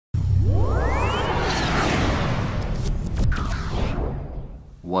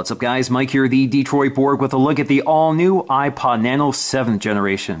What's up guys, Mike here, the Detroit Borg, with a look at the all-new iPod Nano 7th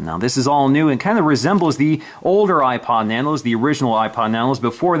generation. Now this is all new and kind of resembles the older iPod Nanos, the original iPod Nanos,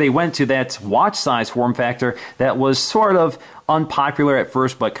 before they went to that watch size form factor that was sort of unpopular at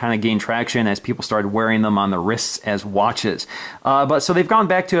first, but kind of gained traction as people started wearing them on their wrists as watches. So they've gone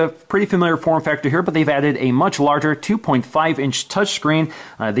back to a pretty familiar form factor here, but they've added a much larger 2.5-inch touchscreen.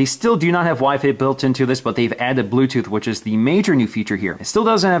 They still do not have Wi-Fi built into this, but they've added Bluetooth, which is the major new feature here. It still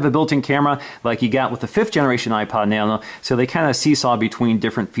doesn't have a built-in camera like you got with the 5th generation iPod Nano, so they kind of seesaw between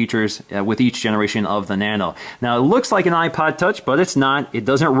different features with each generation of the Nano. Now it looks like an iPod Touch, but it's not. It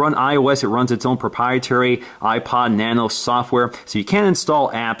doesn't run iOS, it runs its own proprietary iPod Nano software. So you can't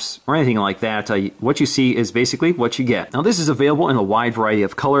install apps or anything like that. What you see is basically what you get. Now this is available in a wide variety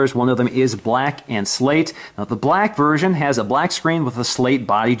of colors. One of them is black and slate. Now the black version has a black screen with a slate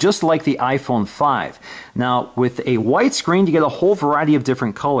body, just like the iPhone 5. Now with a white screen you get a whole variety of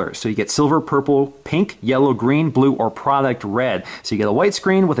different colors. So you get silver, purple, pink, yellow, green, blue, or product red. So you get a white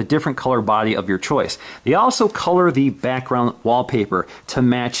screen with a different color body of your choice. They also color the background wallpaper to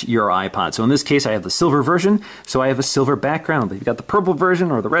match your iPod. So in this case I have the silver version, so I have a silver background. If you've got the purple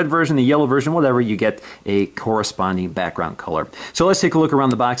version or the red version, the yellow version, whatever, you get a corresponding background color. So let's take a look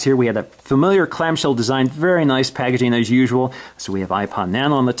around the box here. We had a familiar clamshell design, very nice packaging as usual. So we have iPod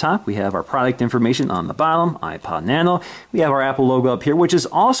Nano on the top, we have our product information on the bottom, iPod Nano. We have our Apple logo up here, which is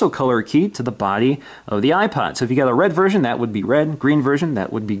also color keyed to the body of the iPod. So if you got a red version, that would be red, green version,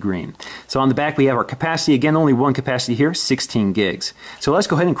 that would be green. So on the back we have our capacity, again only one capacity here, 16 gigs. So let's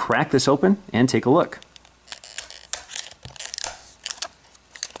go ahead and crack this open and take a look.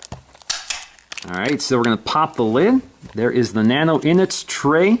 Alright, so we're going to pop the lid. There is the Nano in its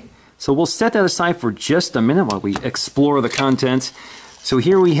tray. So we'll set that aside for just a minute while we explore the contents. So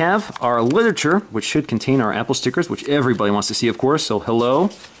here we have our literature, which should contain our Apple stickers, which everybody wants to see, of course. So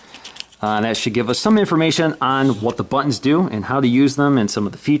hello. That should give us some information on what the buttons do and how to use them and some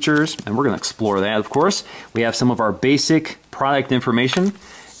of the features. And we're going to explore that, of course. We have some of our basic product information.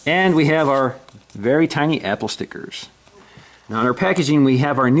 And we have our very tiny Apple stickers. Now in our packaging we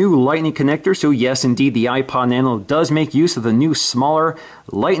have our new Lightning connector, so yes indeed the iPod Nano does make use of the new smaller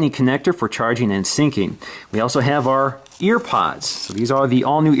Lightning connector for charging and syncing. We also have our earpods. So these are the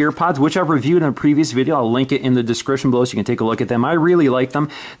all-new earpods, which I've reviewed in a previous video. I'll link it in the description below so you can take a look at them. I really like them.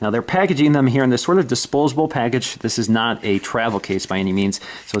 Now they're packaging them here in this sort of disposable package. This is not a travel case by any means.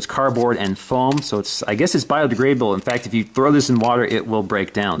 So it's cardboard and foam. So it's, I guess it's biodegradable. In fact, if you throw this in water, it will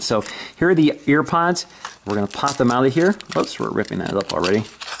break down. So here are the earpods. We're going to pop them out of here. Oops, we're ripping that up already.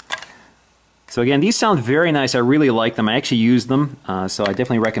 So again, these sound very nice. I really like them. I actually use them, so I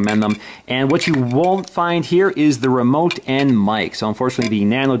definitely recommend them. And what you won't find here is the remote and mic. So unfortunately, the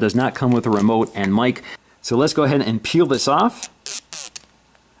Nano does not come with a remote and mic. So let's go ahead and peel this off.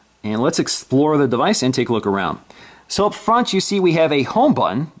 And let's explore the device and take a look around. So up front you see we have a home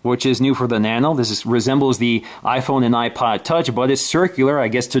button, which is new for the Nano. This resembles the iPhone and iPod Touch, but it's circular, I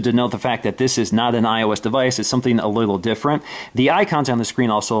guess to denote the fact that this is not an iOS device. It's something a little different. The icons on the screen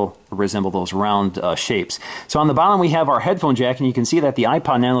also resemble those round shapes. So on the bottom we have our headphone jack, and you can see that the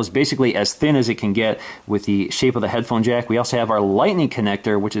iPod Nano is basically as thin as it can get with the shape of the headphone jack. We also have our Lightning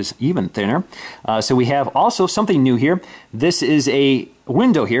connector, which is even thinner. So we have also something new here. This is a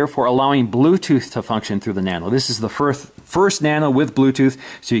window here for allowing Bluetooth to function through the Nano. This is the first Nano with Bluetooth,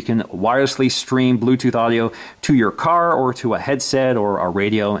 so you can wirelessly stream Bluetooth audio to your car or to a headset or a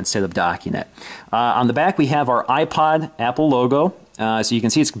radio instead of docking it. On the back we have our iPod Apple logo. So you can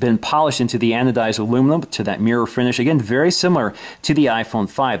see it's been polished into the anodized aluminum to that mirror finish. Again, very similar to the iPhone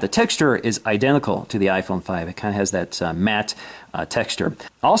 5. The texture is identical to the iPhone 5. It kind of has that matte texture.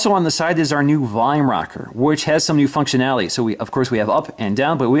 Also on the side is our new volume rocker, which has some new functionality. So of course we have up and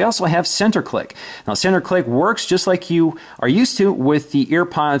down, but we also have center click. Now center click works just like you are used to with the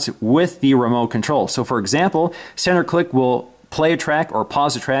earpods with the remote control. So for example, center click will play a track or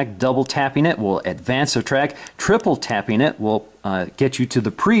pause a track. Double tapping it will advance a track. Triple tapping it will get you to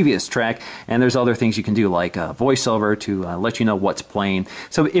the previous track. And there's other things you can do like voiceover to let you know what's playing.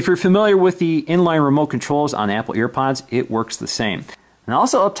 So if you're familiar with the inline remote controls on Apple EarPods, it works the same. And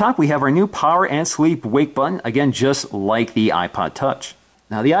also up top we have our new power and sleep wake button, again just like the iPod Touch.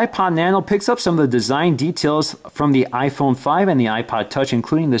 Now the iPod Nano picks up some of the design details from the iPhone 5 and the iPod Touch,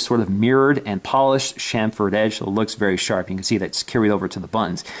 including this sort of mirrored and polished chamfered edge, so it looks very sharp. You can see that's carried over to the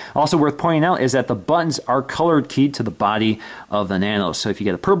buttons. Also worth pointing out is that the buttons are colored keyed to the body of the Nano. So if you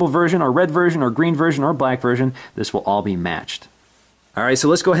get a purple version or red version or green version or black version, this will all be matched. All right, so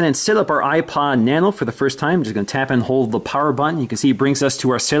let's go ahead and set up our iPod Nano for the first time. I'm just going to tap and hold the power button. You can see it brings us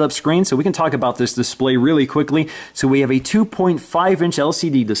to our setup screen. So we can talk about this display really quickly. So we have a 2.5-inch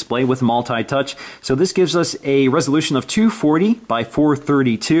LCD display with multi-touch. So this gives us a resolution of 240 by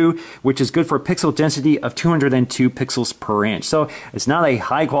 432, which is good for a pixel density of 202 pixels per inch. So it's not a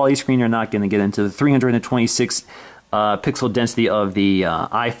high-quality screen. You're not going to get into the 326 pixel density of the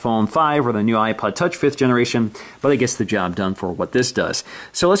iPhone 5 or the new iPod Touch 5th generation, but it gets the job done for what this does.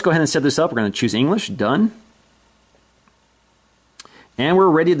 So let's go ahead and set this up. We're going to choose English, done. And we're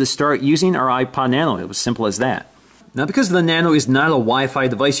ready to start using our iPod Nano. It was simple as that. Now, because the Nano is not a Wi-Fi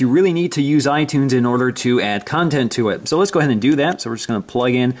device, you really need to use iTunes in order to add content to it. So let's go ahead and do that. So we're just going to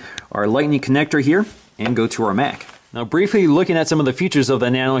plug in our Lightning connector here and go to our Mac. Now, briefly looking at some of the features of the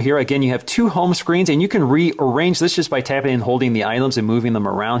Nano here, again, you have two home screens, and you can rearrange this just by tapping and holding the items and moving them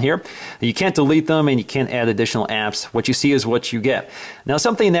around here. You can't delete them, and you can't add additional apps. What you see is what you get. Now,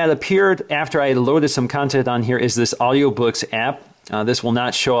 something that appeared after I loaded some content on here is this Audiobooks app. This will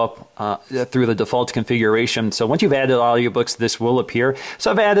not show up through the default configuration. So once you've added audiobooks, this will appear. So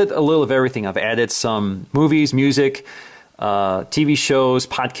I've added a little of everything. I've added some movies, music, TV shows,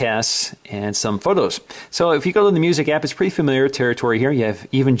 podcasts, and some photos. So if you go to the music app, it's pretty familiar territory here. You have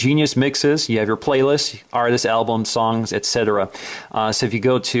even Genius mixes, you have your playlists, artists, albums, songs, etc. So if you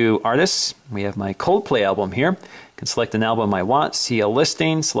go to artists, we have my Coldplay album here. You can select an album I want, see a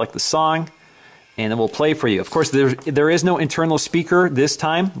listing, select the song, and it will play for you. Of course, there is no internal speaker this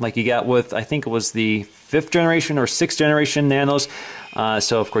time, like you got with, I think it was the 5th generation or 6th generation Nanos.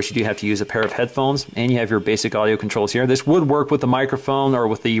 So, of course, you do have to use a pair of headphones, and you have your basic audio controls here. This would work with the microphone or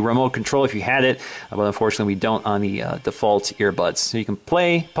with the remote control if you had it, but unfortunately we don't on the default earbuds. So you can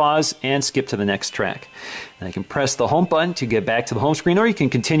play, pause, and skip to the next track. And I can press the home button to get back to the home screen, or you can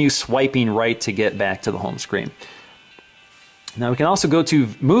continue swiping right to get back to the home screen. Now we can also go to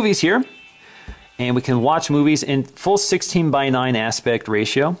movies here, and we can watch movies in full 16:9 aspect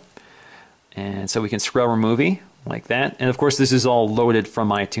ratio. And so we can scroll our movie like that. And of course, this is all loaded from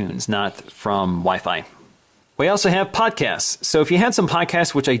iTunes, not from Wi-Fi. We also have podcasts. So if you had some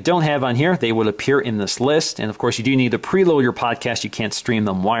podcasts, which I don't have on here, they would appear in this list. And of course, you do need to preload your podcast. You can't stream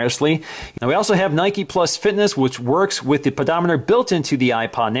them wirelessly. Now, we also have Nike Plus Fitness, which works with the pedometer built into the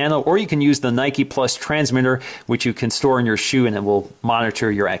iPod Nano, or you can use the Nike Plus transmitter, which you can store in your shoe, and it will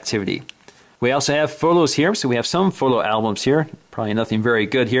monitor your activity. We also have photos here, so we have some photo albums here. Probably nothing very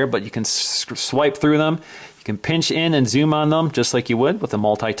good here, but you can swipe through them. You can pinch in and zoom on them just like you would with a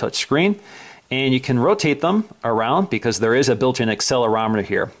multi-touch screen. And you can rotate them around because there is a built-in accelerometer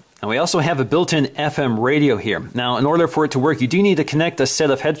here. And we also have a built-in FM radio here. Now, in order for it to work, you do need to connect a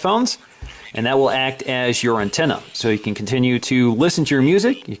set of headphones, and that will act as your antenna. So you can continue to listen to your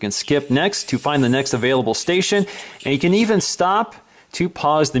music. You can skip next to find the next available station, and you can even stop to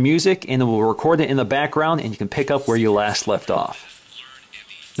pause the music, and it will record it in the background, and you can pick up where you last left off.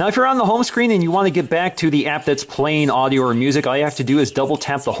 Now, if you're on the home screen and you want to get back to the app that's playing audio or music, all you have to do is double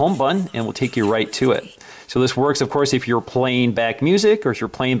tap the home button, and it will take you right to it. So this works, of course, if you're playing back music, or if you're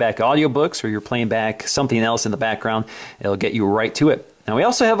playing back audiobooks, or you're playing back something else in the background, it'll get you right to it. Now, we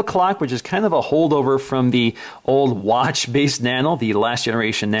also have a clock, which is kind of a holdover from the old watch-based Nano, the last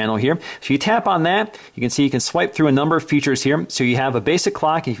generation Nano here. So you tap on that, you can see you can swipe through a number of features here. So you have a basic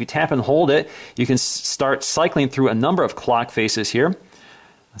clock, and if you tap and hold it, you can start cycling through a number of clock faces here.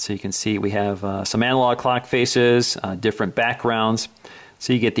 So you can see we have some analog clock faces, different backgrounds.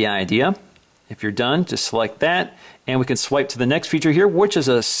 So you get the idea. If you're done, just select that, and we can swipe to the next feature here, which is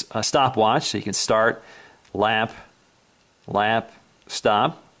a stopwatch. So you can start, lap,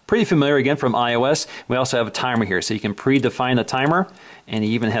 stop. Pretty familiar again from iOS. We also have a timer here, so you can predefine a timer, and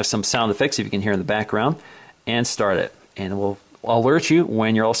you even have some sound effects if you can hear in the background, and start it. And it will alert you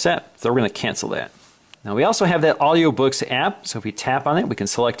when you're all set. So we're going to cancel that. Now we also have that Audiobooks app, so if we tap on it, we can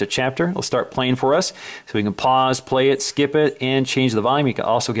select a chapter. It'll start playing for us. So we can pause, play it, skip it, and change the volume. You can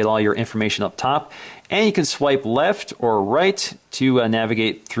also get all your information up top. And you can swipe left or right to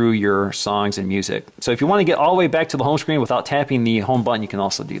navigate through your songs and music. So if you want to get all the way back to the home screen without tapping the home button, you can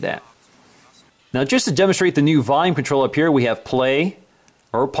also do that. Now just to demonstrate the new volume control up here, we have play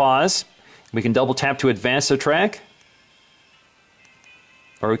or pause. We can double tap to advance the track.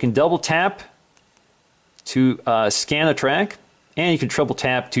 Or we can double tap to scan a track, and you can triple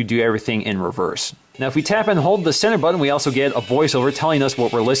tap to do everything in reverse. Now if we tap and hold the center button, we also get a voiceover telling us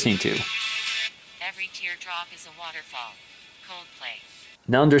what we're listening to. Every teardrop is a waterfall. Coldplay.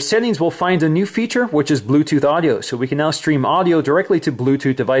 Now under settings, we'll find a new feature, which is Bluetooth audio. So we can now stream audio directly to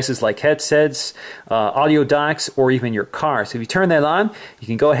Bluetooth devices like headsets, audio docks, or even your car. So if you turn that on, you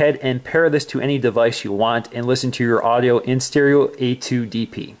can go ahead and pair this to any device you want and listen to your audio in stereo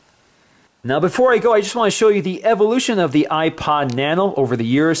A2DP. Now before I go, I just want to show you the evolution of the iPod Nano over the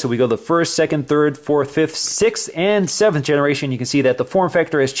years. So we go the first, second, third, fourth, fifth, sixth, and seventh generation. You can see that the form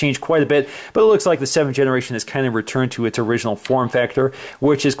factor has changed quite a bit, but it looks like the seventh generation has kind of returned to its original form factor,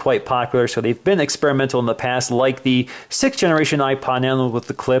 which is quite popular. So they've been experimental in the past, like the sixth generation iPod Nano with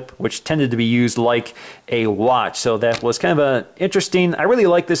the clip, which tended to be used like a watch. So that was kind of a interesting. I really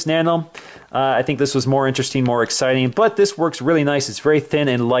like this Nano. I think this was more interesting, more exciting, but this works really nice. It's very thin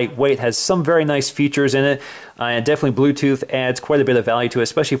and lightweight, has some very nice features in it, and definitely Bluetooth adds quite a bit of value to it,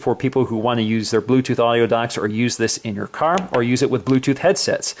 especially for people who want to use their Bluetooth audio docks or use this in your car or use it with Bluetooth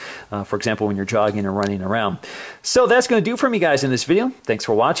headsets, for example, when you're jogging or running around. So that's going to do for me, guys, in this video. Thanks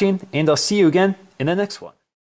for watching, and I'll see you again in the next one.